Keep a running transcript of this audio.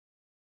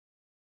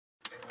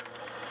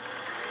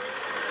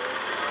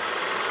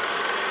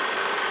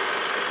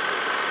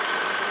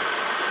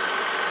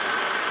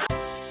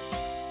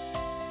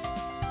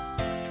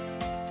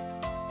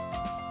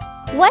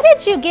What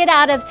did you get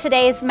out of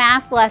today's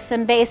math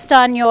lesson based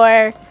on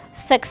your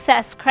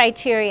success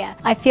criteria?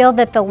 I feel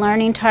that the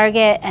learning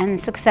target and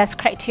success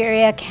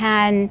criteria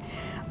can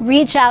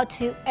reach out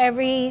to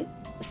every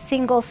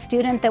single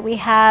student that we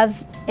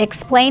have.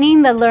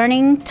 Explaining the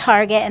learning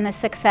target and the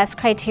success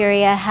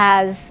criteria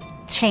has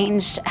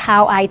changed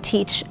how I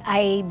teach.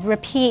 I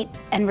repeat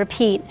and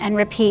repeat and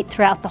repeat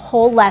throughout the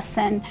whole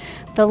lesson.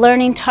 The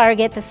learning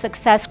target, the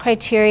success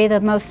criteria,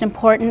 the most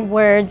important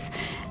words.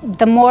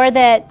 The more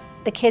that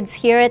the kids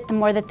hear it, the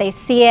more that they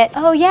see it.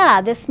 Oh yeah,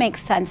 this makes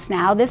sense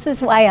now. This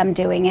is why I'm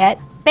doing it.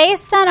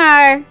 Based on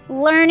our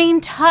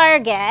learning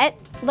target,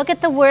 look at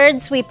the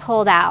words we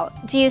pulled out.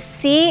 Do you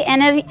see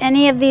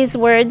any of these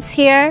words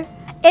here?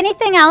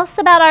 Anything else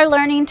about our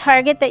learning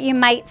target that you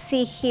might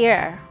see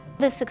here?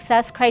 The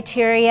success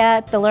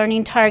criteria, the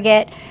learning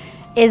target,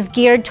 is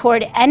geared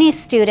toward any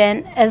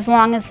student as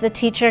long as the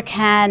teacher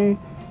can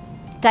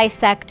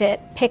dissect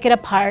it, pick it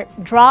apart,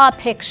 draw a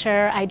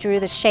picture. I drew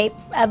the shape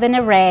of an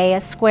array,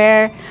 a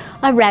square,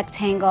 a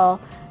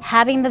rectangle,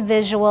 having the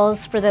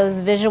visuals for those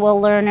visual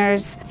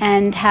learners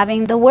and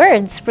having the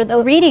words for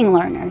the reading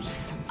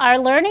learners. Our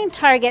learning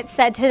target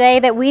said today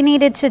that we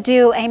needed to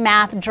do a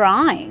math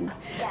drawing.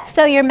 Yes.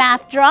 So your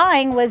math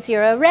drawing was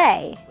your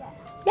array.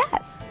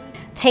 Yes.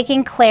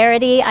 Taking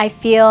clarity, I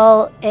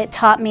feel it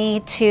taught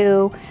me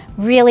to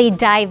really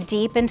dive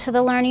deep into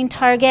the learning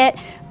target,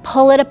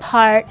 pull it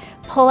apart,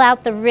 pull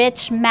out the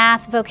rich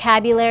math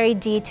vocabulary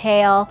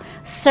detail,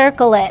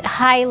 circle it,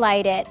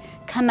 highlight it,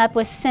 come up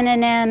with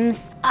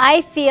synonyms.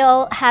 I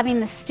feel having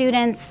the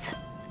students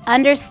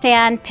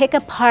understand, pick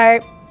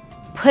apart,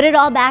 put it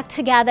all back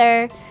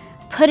together,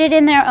 put it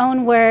in their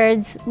own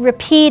words,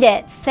 repeat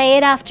it, say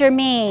it after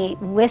me,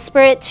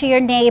 whisper it to your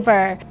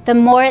neighbor. The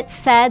more it's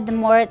said, the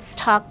more it's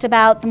talked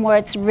about, the more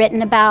it's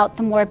written about,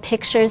 the more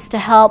pictures to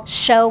help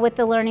show what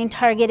the learning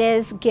target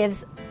is,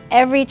 gives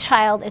every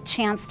child a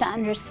chance to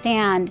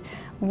understand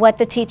what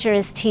the teacher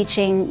is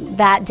teaching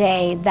that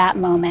day, that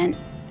moment,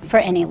 for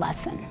any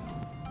lesson.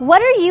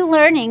 What are you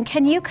learning?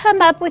 Can you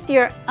come up with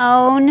your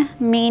own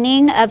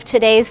meaning of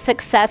today's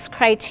success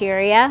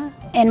criteria?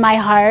 In my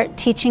heart,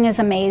 teaching is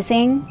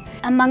amazing.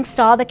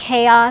 Amongst all the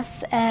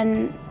chaos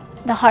and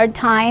the hard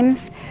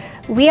times,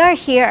 we are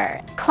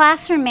here.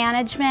 Classroom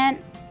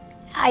management,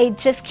 I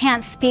just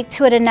can't speak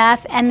to it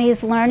enough, and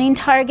these learning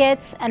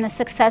targets and the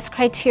success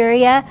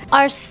criteria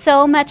are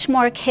so much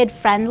more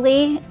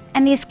kid-friendly,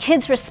 and these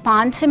kids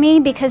respond to me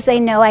because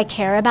they know I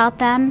care about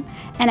them,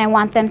 and I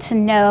want them to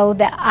know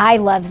that I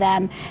love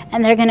them,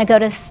 and they're gonna go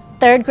to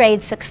third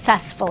grade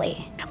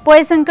successfully.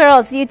 Boys and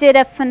girls, you did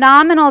a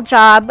phenomenal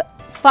job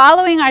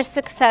following our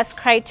success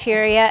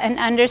criteria and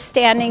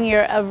understanding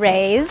your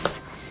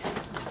arrays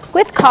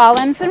with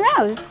columns and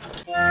rows.